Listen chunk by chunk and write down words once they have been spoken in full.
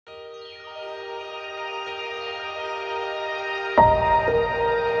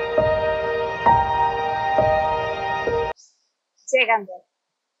Chidanand.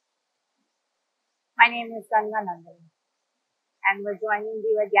 My name is Ganga Nandini, and we're joining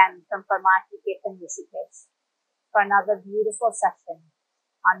you again from Parmarth Rishikesh for another beautiful session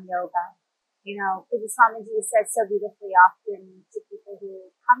on yoga. You know, Pujya Swamiji says so beautifully often to people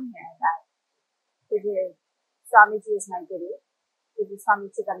who come here that Pujya Swamiji is my guru. Pujya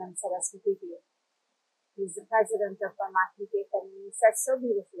Swami Chidanand Saraswatiji. He's the president of Parmarth Niketan, and he says so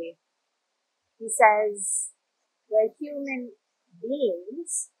beautifully. He says, we're human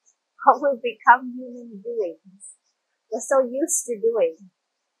beings, but we've become human doings. We're so used to doing.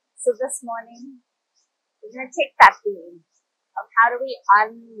 So this morning, we're going to take that theme of how do we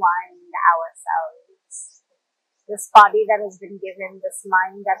unwind ourselves. This body that has been given, this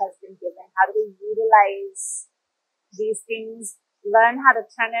mind that has been given, how do we utilize these things, learn how to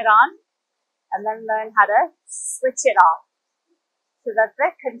turn it on, and then learn how to switch it off so that the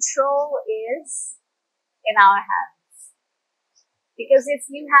control is in our hands. Because if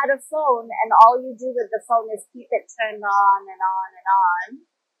you had a phone and all you do with the phone is keep it turned on and on and on,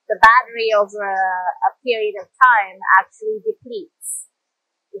 the battery over a period of time actually depletes.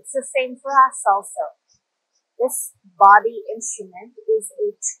 It's the same for us also. This body instrument is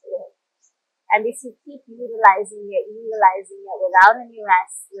a tool. And if you keep utilizing it without any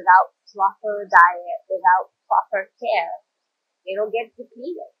rest, without proper diet, without proper care, it'll get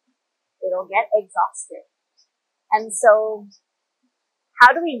depleted. It'll get exhausted. And so,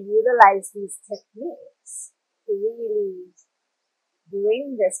 how do we utilize these techniques to really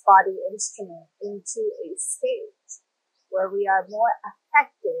bring this body instrument into a state where we are more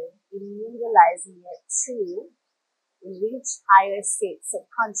effective in utilizing it to reach higher states of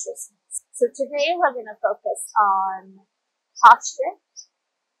consciousness? So today we're going to focus on posture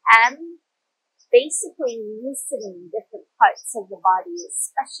and basically loosening different parts of the body,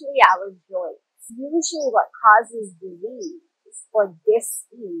 especially our joints. Usually what causes disease or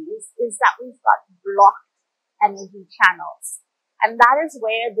dis-ease is that we've got blocked energy channels. And that is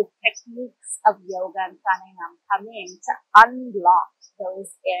where the techniques of yoga and pranayama come in to unblock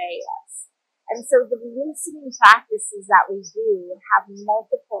those areas. And so the loosening practices that we do have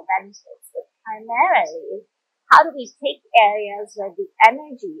multiple benefits, but primarily, how do we take areas where the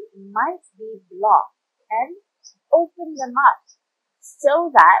energy might be blocked and open them up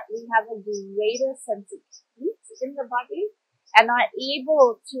so that we have a greater sense of peace in the body and are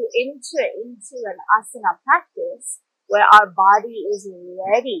able to enter into an asana practice where our body is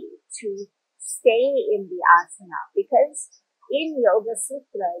ready to stay in the asana. Because in Yoga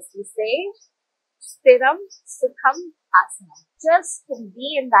Sutras, we say, Stiram Sukham Asana. Just to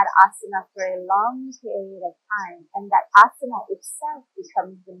be in that asana for a long period of time, and that asana itself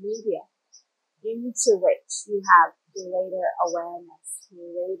becomes the medium into which you have greater awareness,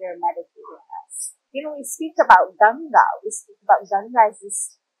 greater meditativeness. You know, we speak about Ganga. We speak about Ganga as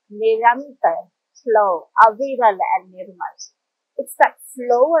this nirantar flow, aviral and nirmal. It's that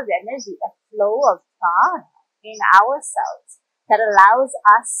flow of energy, a flow of prana in ourselves that allows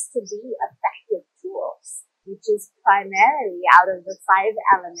us to be effective tools, which is primarily out of the 5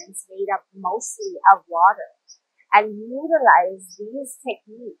 elements made up mostly of water, and utilize these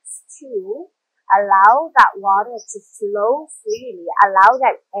techniques to allow that water to flow freely, allow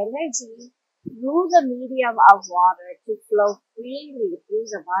that energy through the medium of water to flow freely through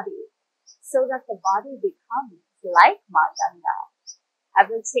the body so that the body becomes like Maa Ganga,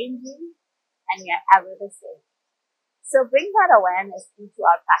 ever changing and yet ever the same. So bring that awareness into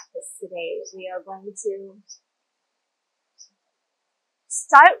our practice today. We are going to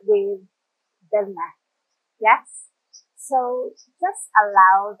start with the neck. Yes? So just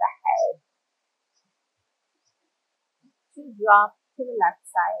allow the head to drop to the left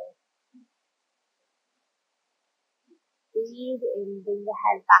side. Breathe in, bring the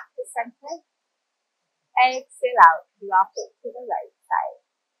head back to center. Exhale out, drop it to the right side.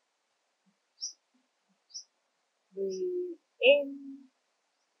 Breathe in,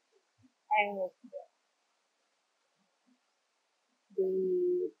 exhale.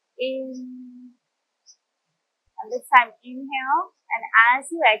 Breathe in. And this time inhale, and as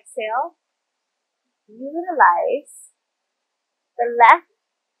you exhale, utilize the left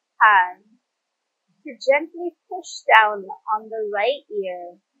hand to gently push down on the right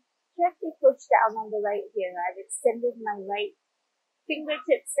ear. Gently push down on the right ear. I've extended my right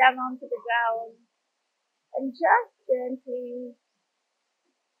fingertips down onto the ground. And just gently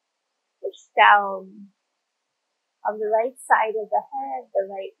push down on the right side of the head, the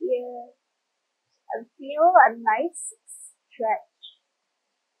right ear. And feel a nice stretch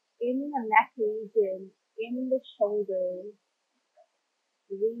in the neck region, in the shoulders.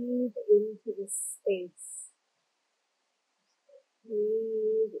 Breathe into the space.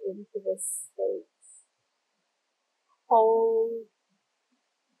 Breathe into this space. Hold.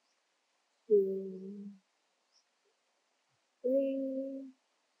 2, 3,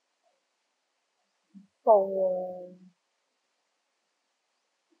 4,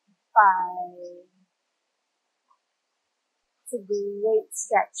 5. It's a great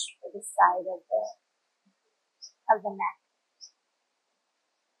stretch for the side of the neck.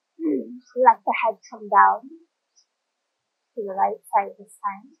 Let the head come down to the right side this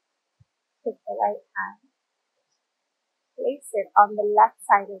time. Take the right hand. Place it on the left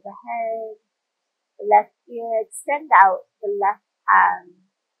side of the head. The left ear. Extend out the left hand.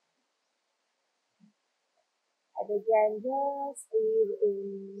 And again, just breathe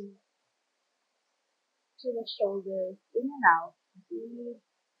in to the shoulders, in and out. Breathe.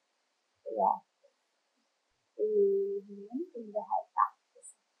 Breath. Breathe in, bring the head back.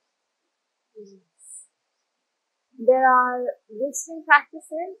 Breathe. There are listening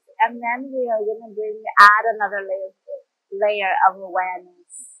practices, and then we are going to add another layer of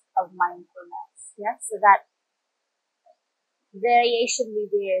awareness, of mindfulness. Yes, so that variation we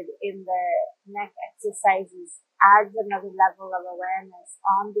did in the neck exercises adds another level of awareness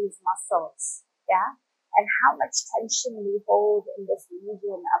on these muscles. Yeah, and how much tension we hold in this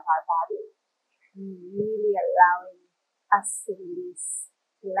region of our body, really allowing us to release,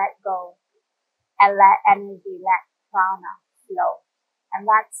 to let go, and let energy, let prana flow. And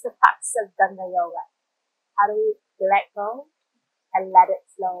that's the crux of Ganga Yoga. How do we let go and let it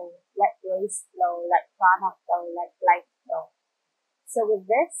flow, let grace flow, let prana flow, let life flow. So with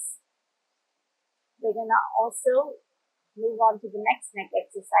this, we're going to also move on to the next neck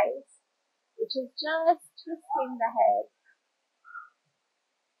exercise, which is just twisting the head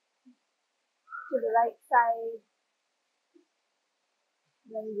to the right side.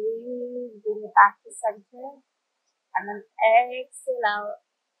 Then breathe, bring it back to center. And then exhale out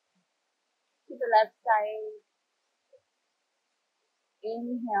to the left side.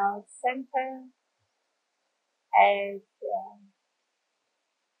 Inhale, center. Exhale.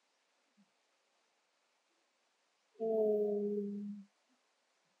 In.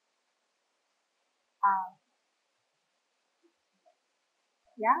 Out.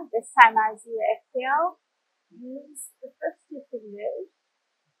 Yeah, this time as you exhale, use the first 2 fingers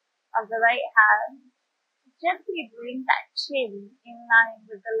of the right hand. Gently bring that chin in line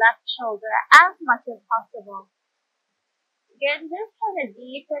with the left shoulder as much as possible. Again, just try to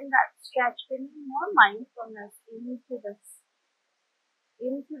deepen that stretch, bringing more mindfulness into this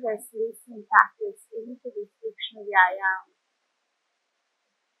listening practice, into this Sukshma Vyayam.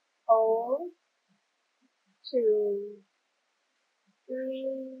 Hold. 2,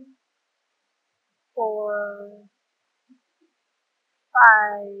 3, 4,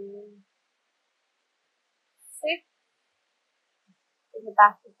 5, 6. In the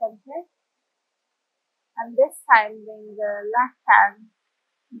back to center. And this time, bring the left hand.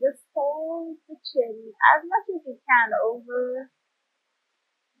 Just hold the chin as much as you can over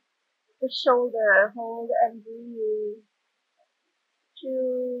the shoulder. Hold and breathe.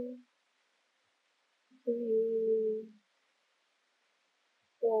 2, 3,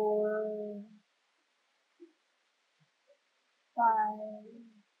 4, 5.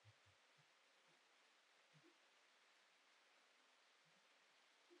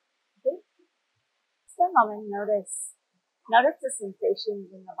 Just a moment, notice the sensations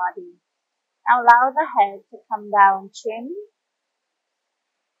in the body. Now allow the head to come down, chin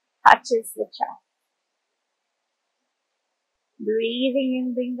touches the chest. Breathing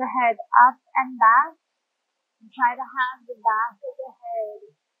in, bring the head up and back. And try to have the back of the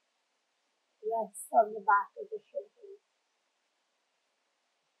head rest on the back of the shoulders.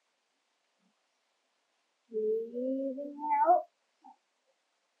 Breathing out.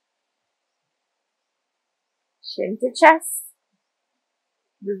 Chin to chest.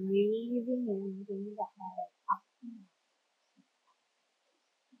 Breathing in, bring the head up and back.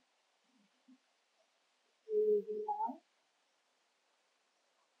 Breathing out.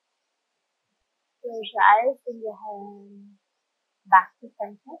 Close your eyes, bring your hand back to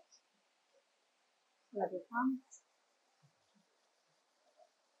center. Let it come.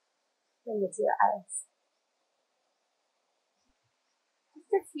 Bring it to your eyes.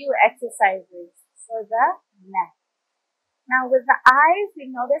 Just a few exercises for the neck. Now with the eyes,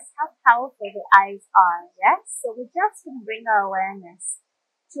 we notice how powerful the eyes are, yes? So we're just going to bring our awareness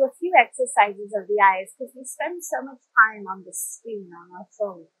to a few exercises of the eyes, because we spend so much time on the screen, on our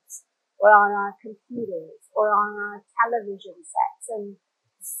phones, or on our computers, or on our television sets, and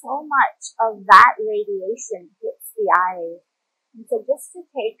so much of that radiation hits the eyes. And so just to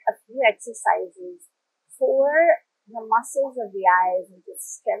take a few exercises for the muscles of the eyes and to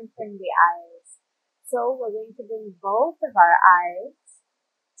strengthen the eyes. So we're going to bring both of our eyes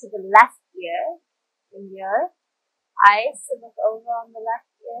to the left ear. In your eyes to look over on the left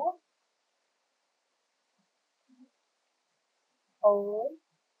ear. Hold.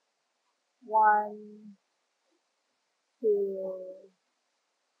 1, 2,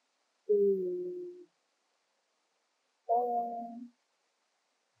 3, 4,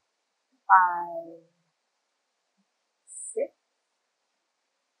 5, 6.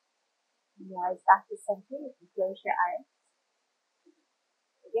 The eyes back to center. You can close your eyes.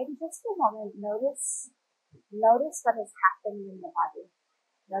 Again, just a moment. Notice what has happened in the body.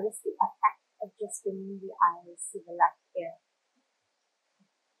 Notice the effect of just bringing the eyes to the left ear.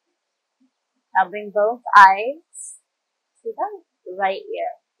 Now bring both eyes to the right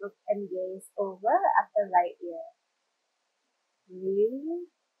ear. Look and gaze over at the right ear. Breathe.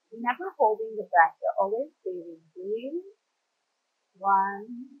 Never holding the breath. You're always breathing. Breathe.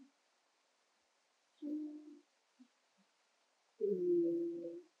 1, 2,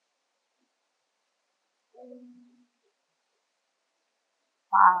 3, 4,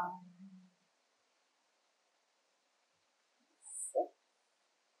 5, 6.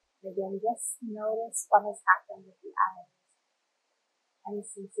 Again, just notice what has happened with the eyes. Any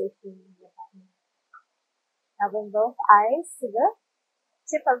sensation in your body. Now bring both eyes to the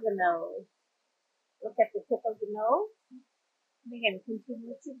tip of the nose. Look at the tip of the nose. And again,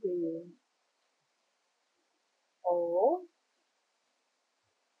 continue to breathe. Hold.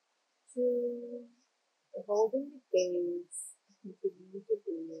 2. Holding the gaze. Continue to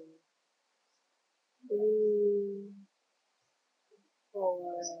breathe. 3,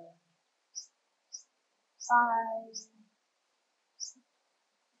 4, 5.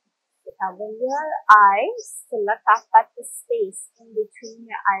 Now bring your eyes to look up at the space in between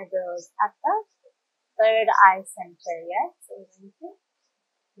your eyebrows at the third eye center. Yes? So we're going to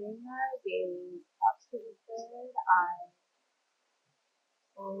bring our gaze up to the third eye.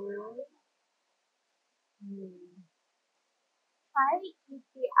 Hold. Try to keep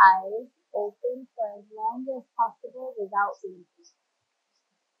the eyes open for as long as possible without blinking.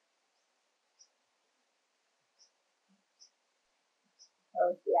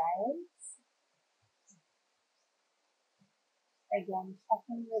 Close the eyes. Again,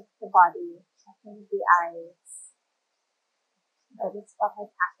 checking with the body, checking with the eyes. Notice what has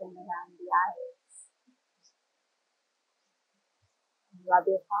happened around the eyes. Rub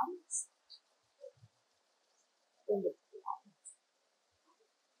your palms. Bring it to the eyes.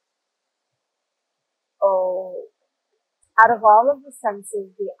 Oh, out of all of the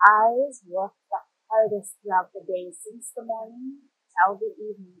senses, the eyes work the hardest throughout the day. Since the morning till the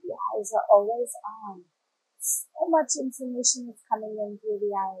evening, the eyes are always on. So much information is coming in through the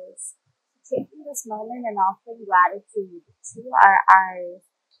eyes. Taking this moment and offering gratitude to our eyes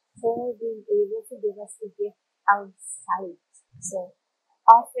for being able to give us the gift of sight. So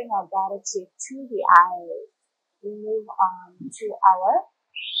offering our gratitude to the eyes, we move on to our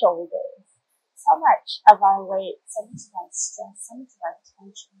shoulders. So much of our weight, so much of our stress, so much of our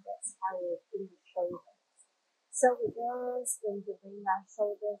tension gets carried in the shoulders. So we're just going to bring our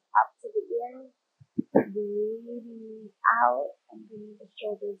shoulders up to the ears. Breathing out and bring the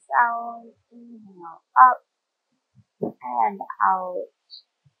shoulders down. Inhale up and out.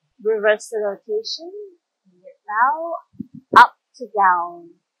 Reverse the rotation. Bring it now up to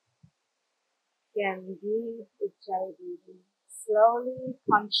down. Again, deep Ujjayi breathing. Slowly,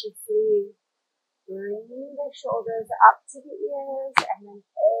 consciously bringing the shoulders up to the ears and then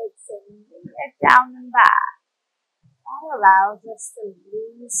exhaling it down and back. That allows us to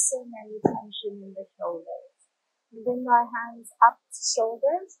loosen any tension in the shoulders. Bring our hands up to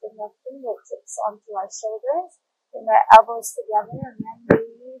shoulders, bring our fingertips onto our shoulders, bring our elbows together, and then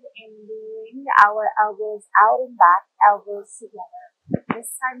breathe in, bring our elbows out and back, elbows together.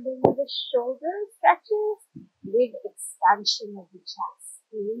 This time bring the shoulder stretches with expansion of the chest.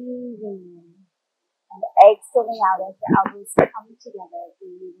 Breathing in and exhaling out as the elbows come together.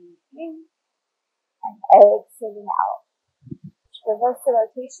 Breathing in and exhaling out. Reverse the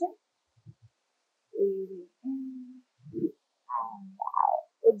rotation. Breathing in and out.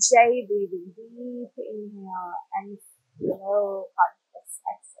 Ujjayi breathing. Deep inhale and slow conscious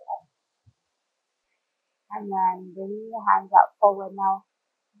exhale. And then bring the hands up forward. Now,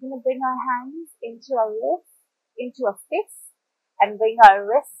 we're going to bring our hands into a fist, and bring our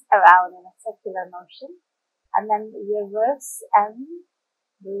wrists around in a circular motion. And then reverse and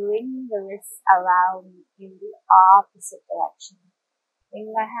bring the wrists around in the opposite direction.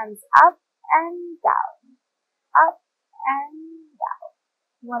 Bring our hands up and down, up and down.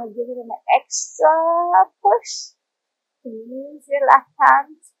 You want to give it an extra push. Use your left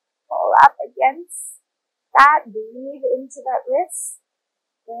hand, pull up against that, breathe into that wrist.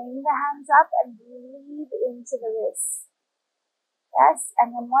 Bring the hands up and breathe into the wrist. Yes,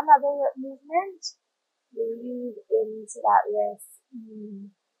 and then one other movement. Breathe into that wrist.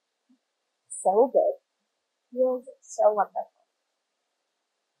 So good. Feels so wonderful.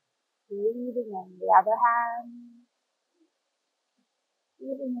 Breathing in the other hand.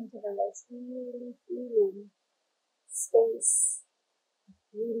 Breathing into the wrist. Really feeling space.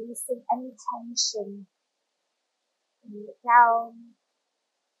 Releasing any tension. Bring it down.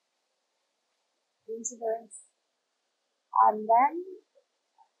 Into the wrist. And then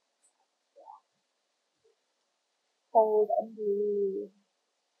hold and breathe.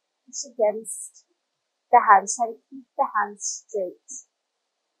 Push against the hands. Try to keep the hands straight.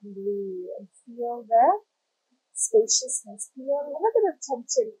 And breathe and feel the spaciousness. Feel a little bit of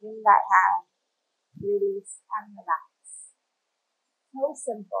tension in that hand. Release and relax. So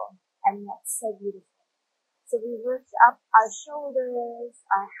simple and yet so beautiful. So we worked up our shoulders,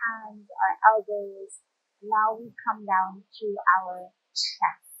 our hands, our elbows. Now we come down to our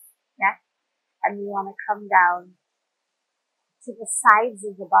chest. Yeah? And we want to come down to the sides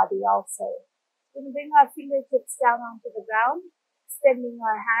of the body also. We can bring our fingertips down onto the ground, extending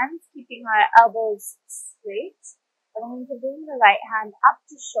our hands, keeping our elbows straight. I'm going to bring the right hand up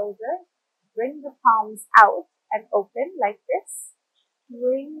to shoulder, bring the palms out and open like this.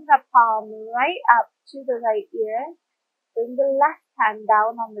 Bring the palm right up to the right ear. Bring the left hand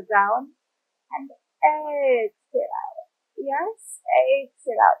down on the ground and exhale out. Yes,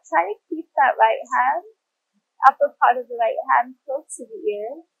 exhale out. Try to keep that right hand, upper part of the right hand close to the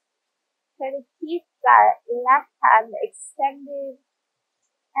ear. Try to keep that left hand extended.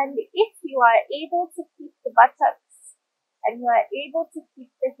 And if you are able to keep the buttocks and you are able to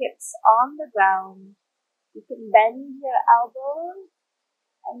keep the hips on the ground, you can bend your elbows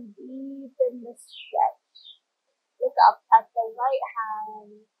and deepen the stretch. Look up at the right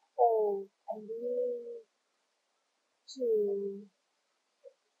hand, hold and breathe. 2,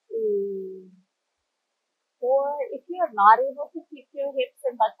 3, 4. If you are not able to keep your hips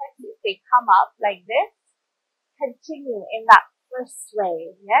and buttocks, if they come up like this, continue in that first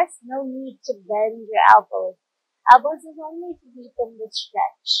way. Yes, no need to bend your elbows. Elbows is only to deepen the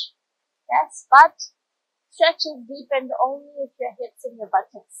stretch. Yes, but stretch is deepened only if your hips and your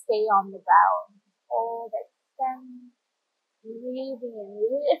buttocks stay on the ground. Hold, extend, breathing in,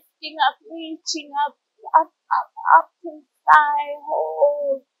 lifting up, reaching up, up to thigh,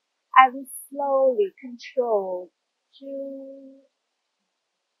 hold, and slowly control. 2,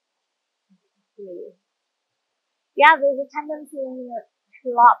 3. Yeah, there's a tendency when you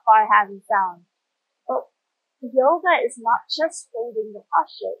flop our hands down. But yoga is not just holding the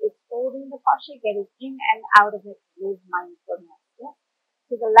posture, it's holding the posture, getting in and out of it with mindfulness. Yeah?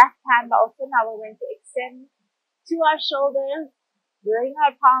 So the left hand also, now we're going to extend to our shoulders, bring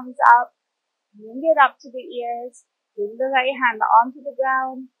our palms up, bring it up to the ears, bring the right hand onto the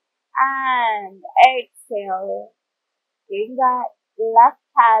ground, and exhale. Bring that left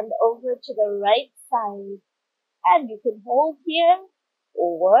hand over to the right side, and you can hold here,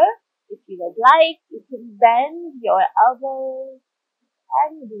 or if you would like, you can bend your elbows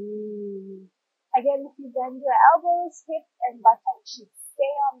and breathe. Again, if you bend your elbows, hips and buttocks should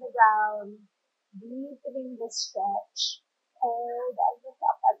stay on the ground, deepening the stretch. Hold and look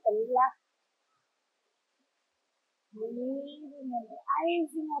up at the left. Breathing and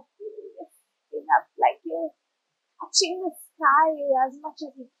rising up, lifting up like you're touching the sky as much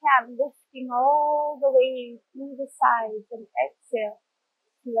as you can, lifting all the way through the sides and exhale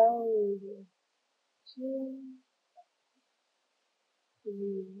slowly. 2,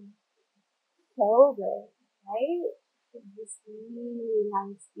 3. So good, right? This really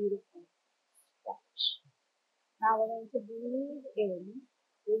nice, beautiful stretch. Now we're going to breathe in,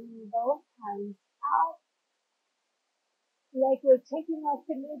 bring both hands out, like we're taking our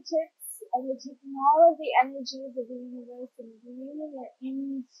fingertips and we're taking all of the energies of the universe and bringing it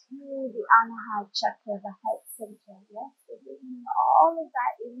into the Anahata chakra, the heart center. Yes, we're bringing all of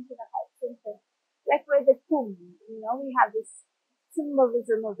that into the heart center. Like we're the kumbh, we have this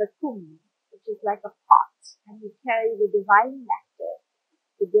symbolism of the kumbh, which is like a pot, and we carry the divine nectar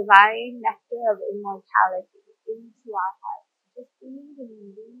of immortality into our heart. Just breathing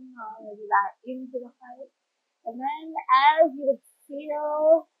and bringing all of that into the heart. And then as you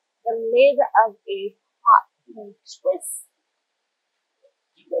feel the lid of a pot, twist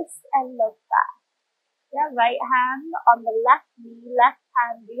and look back. Yeah, right hand on the left knee, left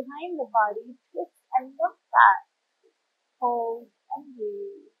hand behind the body, twist and look back. Hold and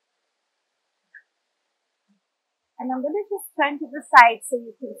breathe. And I'm going to just turn to the side so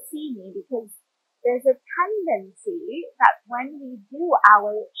you can see me, because there's a tendency that when we do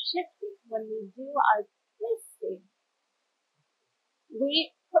our shifting, when we do our twisting,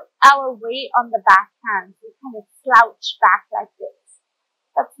 we put our weight on the back hands. We kind of slouch back like this.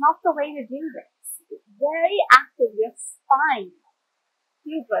 That's not the way to do this. It's very active. Your spine,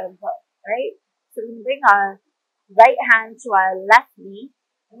 super important, right? So we bring our right hand to our left knee,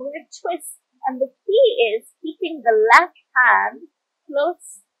 and we're going to twist. And the key is keeping the left hand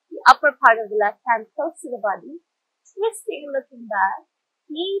close, the upper part of the left hand close to the body, twisting, looking back,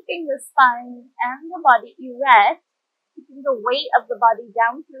 keeping the spine and the body erect, keeping the weight of the body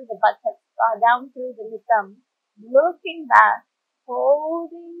down through the buttocks, down through the thumb, looking back,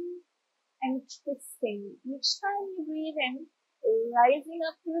 holding and twisting. Each time you breathe in, rising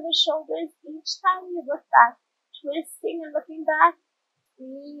up through the shoulders. Each time you look back, twisting and looking back,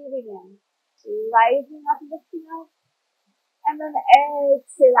 breathing in, rising up, lifting up, and then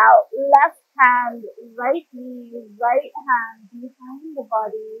exhale out. Left hand, right knee, right hand behind the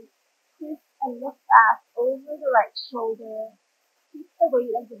body. Twist and look back over the right shoulder. Keep the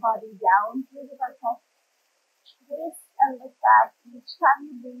weight of the body down through the buttocks. Twist and look back. Each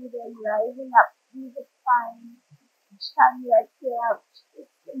time you breathe in, rising up through the spine. Each time you exhale out,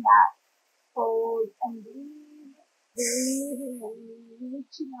 twisting back. Hold and breathe. Breathing and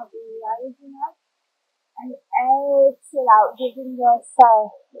reaching up, rising up. And exhale out, giving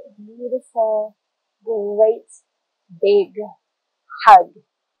yourself a beautiful, great, big hug.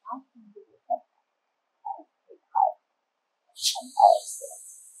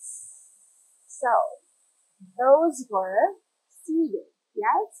 So, those were seated,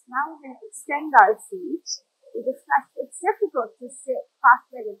 yes? Now we're going to extend our feet. We discussed it's difficult to sit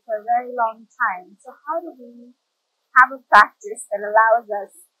cross-legged for a very long time. So how do we have a practice that allows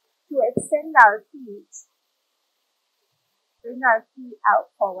us to extend our feet, bring our feet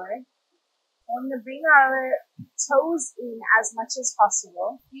out forward? We're going to bring our toes in as much as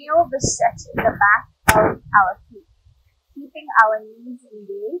possible. Feel the stretch in the back of our feet, keeping our knees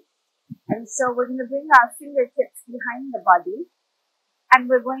engaged. And so we're going to bring our fingertips behind the body, and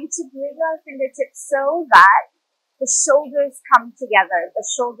we're going to bring our fingertips so that the shoulders come together, the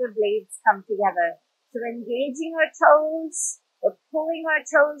shoulder blades come together. So we're engaging our toes, we're pulling our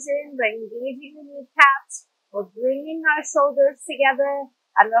toes in, we're engaging the kneecaps, we're bringing our shoulders together,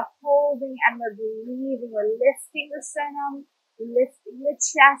 and we're holding and we're breathing. We're lifting the sternum, lifting the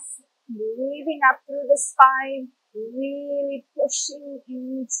chest, breathing up through the spine, really pushing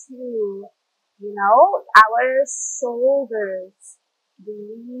into, our shoulders.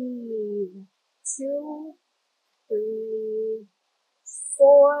 Breathe. 2, 3,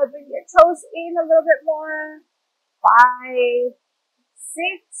 4. Bring your toes in a little bit more. 5,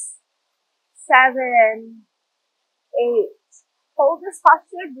 6, 7, 8. Hold this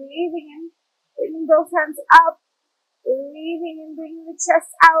posture, breathing in, bringing both hands up, breathing in, bringing the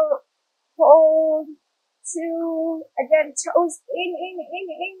chest out. Hold. 2, again, toes in.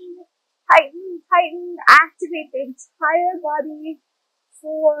 Tighten, activate the entire body.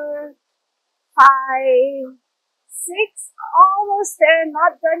 4, 5, 6, almost there,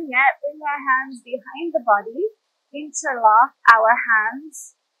 not done yet. Bring our hands behind the body, interlock our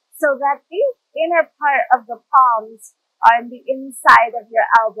hands so that the inner part of the palms are on the inside of your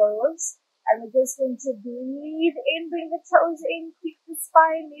elbows. And we're just going to breathe in, bring the toes in, keep the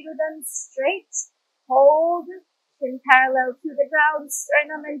spine, middle done straight. Hold, chin parallel to the ground,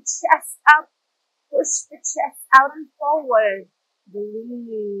 sternum and chest up. Push the chest out and forward.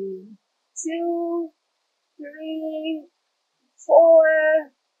 Breathe. 2, 3,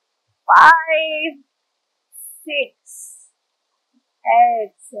 4, 5, 6.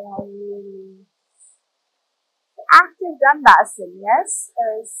 Exhale, release. Active Dandasana, yes?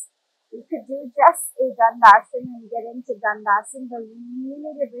 You could do just a Dandasana and get into Dandasana, but you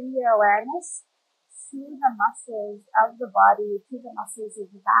really to bring your awareness to the muscles of the body, to the muscles of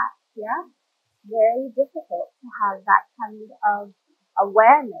the back, yeah? Very difficult to have that kind of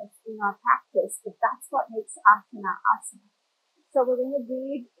awareness in our practice, but that's what makes asana asana. So we're going to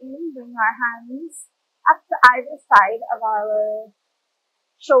breathe in, bring our hands up to either side of our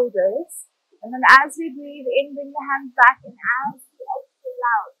shoulders. And then as we breathe in, bring the hands back, and as we exhale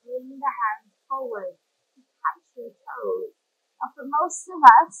out, bring the hands forward to touch your toes. Now for most of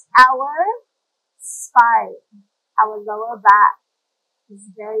us, our spine, our lower back is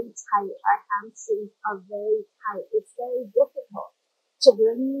very tight. Our hamstrings are very tight. It's very difficult to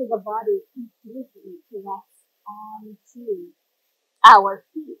bring the body completely to rest onto our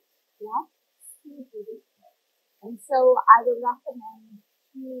feet. Yeah? Super difficult. And so I would recommend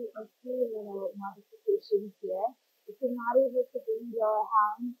 2 or 3 little modifications here. If you're not able to bring your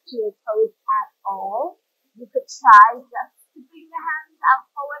hands to your toes at all, you could try just to bring your hands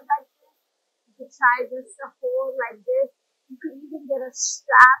out forward like this. You could try just to hold like this. You could even get a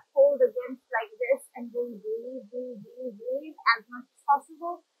strap, hold against like this, and then breathe as much as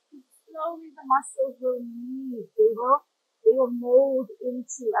possible. And slowly the muscles will move. They will mold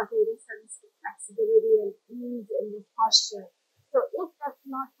into a greater sense of flexibility and ease in this posture. So if that's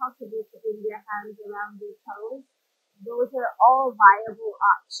not possible to bring your hands around your toes, those are all viable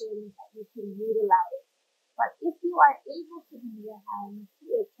options that you can utilize. But if you are able to bring your hands to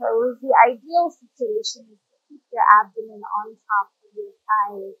your toes, the ideal situation is to keep your abdomen on top of your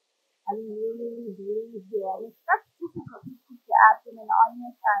thighs and really breathe here. And if that's difficult to keep your abdomen on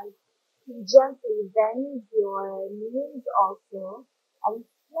your thighs, you can gently bend your knees also, and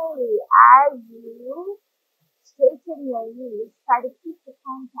slowly as you straighten your knees, try to keep the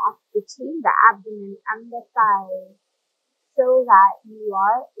contact between the abdomen and the thighs, so that you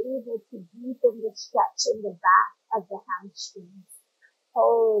are able to deepen the stretch in the back of the hamstrings.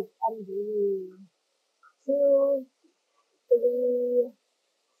 Hold and breathe. 2, 3,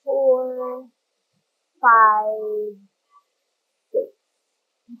 4, 5, 6.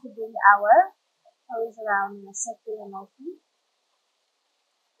 We can bring our toes around in a circular motion.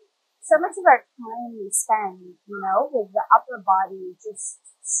 So much of our time we spend, with the upper body just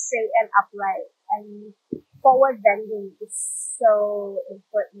straight and upright, and forward bending is so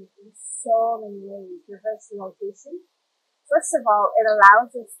important in so many ways. Reverse rotation. First of all, it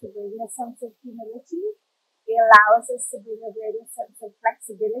allows us to bring a sense of humility. It allows us to bring a greater sense of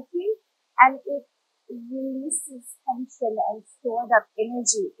flexibility, and it releases tension and stored up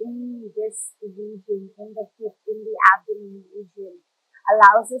energy in this region, in the hip, in the abdomen region.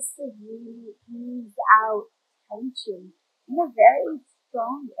 Allows us to really ease out tension in a very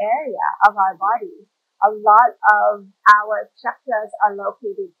strong area of our body. A lot of our chakras are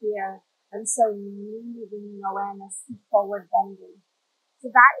located here, and so really bringing awareness to forward bending. So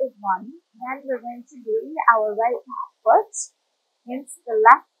that is one. Then we're going to bring our right foot into the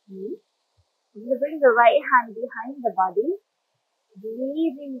left knee. We're going to bring the right hand behind the body.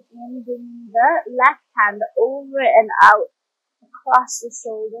 Breathing in, bringing the left hand over and out across the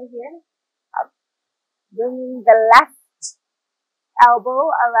shoulder here. Up. Bringing the left elbow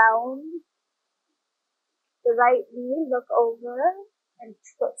around the right knee. Look over and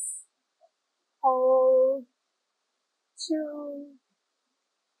twist. Hold. 2,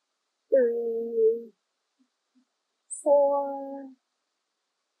 3, 4,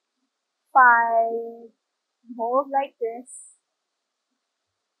 5. Hold like this.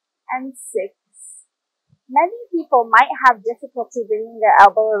 And 6. Many people might have difficulty bringing their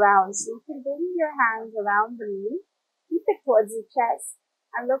elbow around, so you can bring your hands around the knee, keep it towards the chest,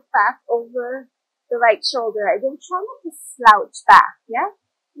 and look back over the right shoulder. Again, try not to slouch back, yeah?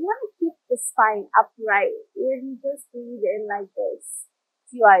 You want to keep the spine upright, and just breathe in like this.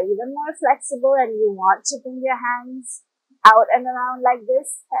 If you are even more flexible and you want to bring your hands out and around like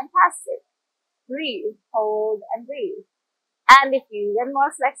this, fantastic. Breathe, hold, and breathe. And if you're even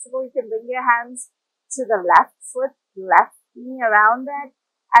more flexible, you can bring your hands to the left foot, left knee around it,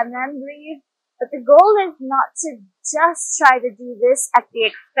 and then breathe. But the goal is not to just try to do this at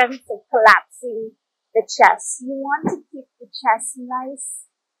the expense of collapsing the chest. You want to keep the chest nice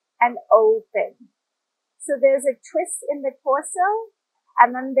and open. So there's a twist in the torso,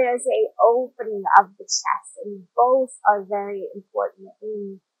 and then there's a opening of the chest, and both are very important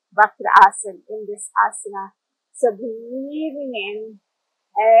in Vakrasana, in this asana. So breathing in,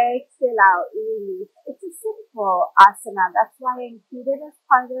 exhale out, release. It's a simple asana. That's why I included as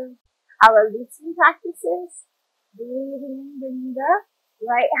part of our loosening practices. Breathing in, bringing the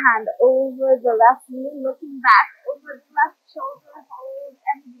right hand over the left knee, looking back over the left shoulder, hold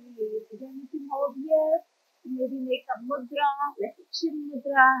and breathe. Again, you can hold here. Maybe make a mudra, like a chin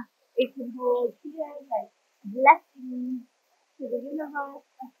mudra. You can hold here, like blessing to the universe,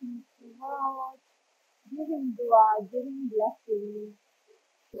 blessing to the world. Giving dua, giving blessings.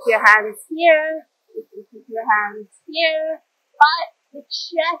 Keep your hands here. You can keep your hands here. But the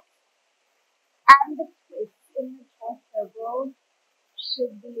chest and the twist in the chest are both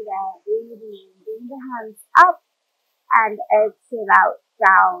should be there. Breathing. Bring the hands up and exhale out,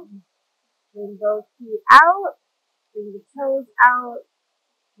 down. Bring both feet out. Bring the toes out.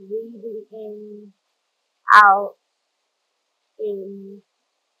 Breathing in, out, in,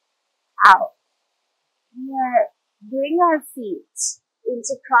 out. Bring our feet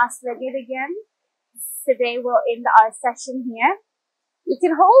into cross-legged again. Today we'll end our session here. You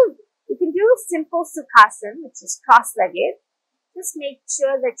can do simple Sukhasana, which is cross-legged. Just make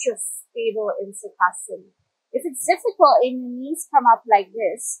sure that you're stable in Sukhasana. If it's difficult and your knees come up like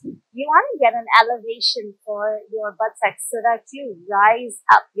this, you want to get an elevation for your buttocks so that you rise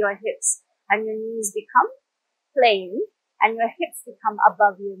up your hips and your knees become plain and your hips become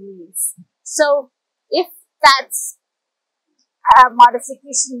above your knees. So if that's a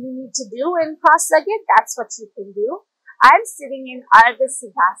modification you need to do in cross-legged, that's what you can do. I'm sitting in Ardha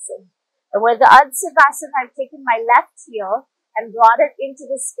Siddhasana. And with the Ardha Siddhasana, I've taken my left heel and brought it into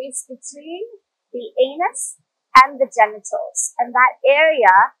the space between the anus and the genitals. And that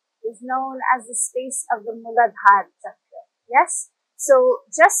area is known as the space of the Muladhara chakra. Yes? So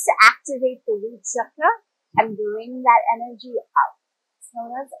just to activate the root chakra and bring that energy up. It's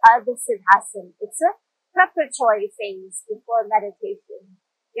known as Ardha Siddhasana. It's a preparatory phase before meditation.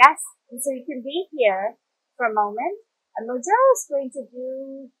 Yes? And so you can be here for a moment. And we're just going to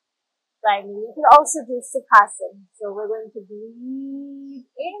do climbing. You can also do Sukhasana. So we're going to breathe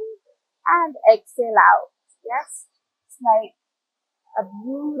in and exhale out. Yes? It's like a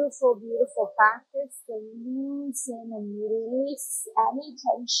beautiful, beautiful practice to loosen and release any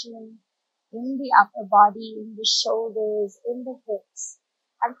tension in the upper body, in the shoulders, in the hips.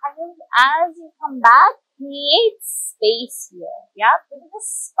 And kind of as you come back, create space here. Yeah? Bring the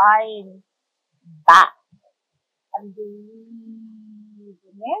spine back. And breathing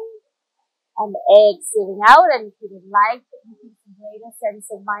in and exhaling out. And if you would like to increase a greater sense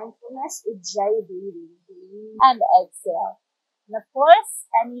of mindfulness, Ujjayi breathing. Breathe and exhale. And of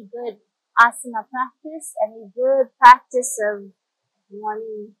course, any good asana practice, any good practice of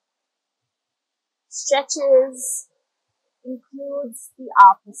morning stretches includes the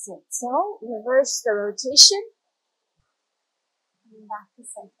opposite. So reverse the rotation and back to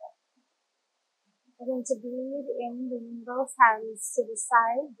center. We're going to breathe in, bringing both hands to the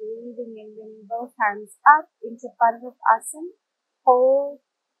side, breathing in, bringing both hands up into Parmarth Asana. Hold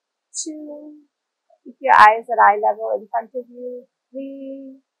 2, keep your eyes at eye level in front of you.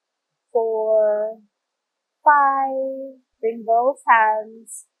 3, 4, 5. Bring both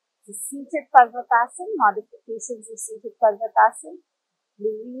hands to seated Parmarth Asana, modifications of seated Parmarth Asana.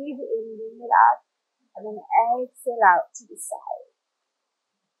 Breathe in, bring it up, and then exhale out to the side.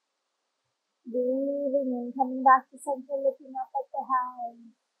 Breathing in, coming back to center, looking up at the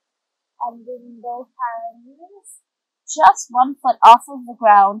hands, and bringing both hands just 1 foot off of the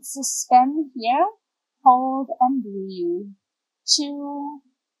ground. Suspend here, hold and breathe. 2,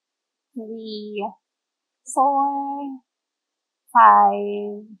 3, 4,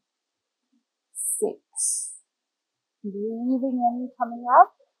 5, 6. Breathing in, coming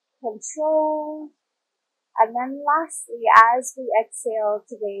up, control. And then lastly, as we exhale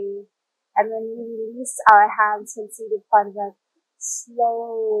today, and when we release our hands from seated Parmarth,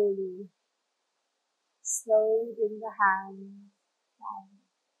 slowly bring the hands down.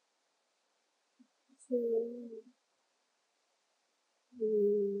 2,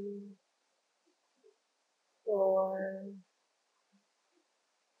 3, 4,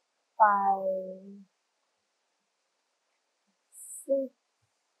 5, 6,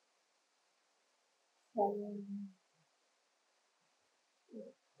 7,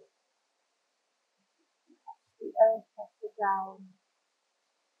 8. The earth touch the ground.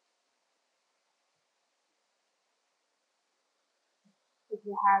 Put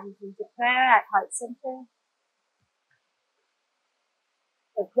your hands into prayer at heart center.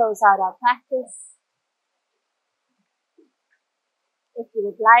 We'll close out our practice. If you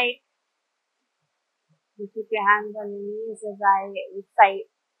would like, you keep your hands on your knees as I recite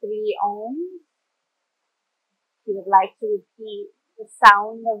 3 Om. If you would like to repeat the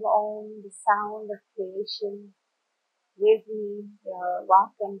sound of Om, the sound of creation with me, you're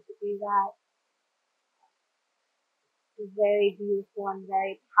welcome to do that. It's a very beautiful and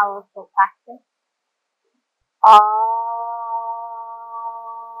very powerful practice.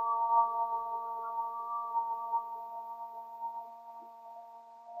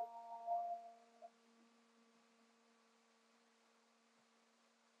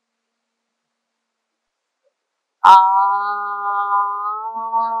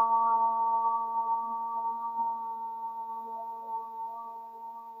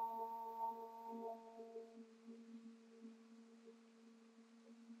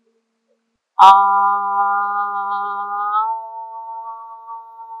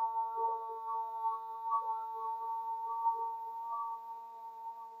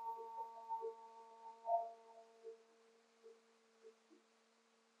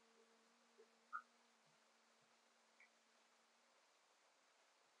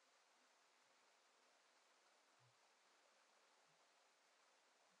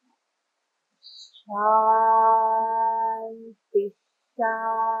 Shanti,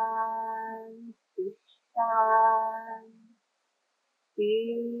 Shanti, When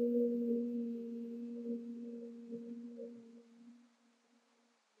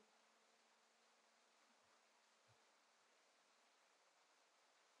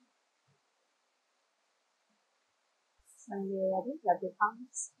you're ready, rub your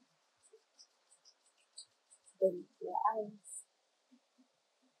palms, blink your eyes,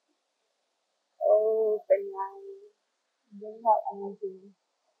 open your eyes, bring that energy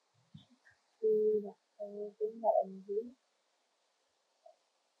to the whole, bring that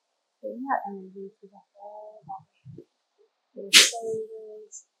energy to the whole body, to the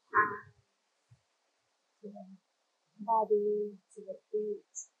shoulders, hands, to the body, to the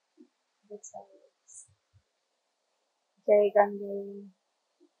feet, to the toes. Jai Ganga.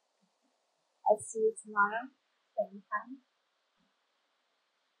 I'll see you tomorrow, same time.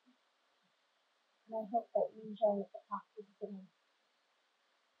 And I hope that you enjoy the practice today.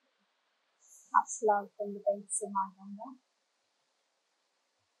 Much love from the base of Maa Ganga.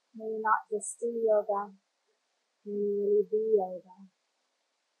 May you not just do yoga, may you really be yoga,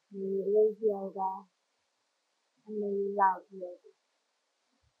 may you live yoga, and may you love yoga.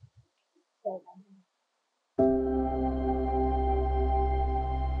 Jai Ganga.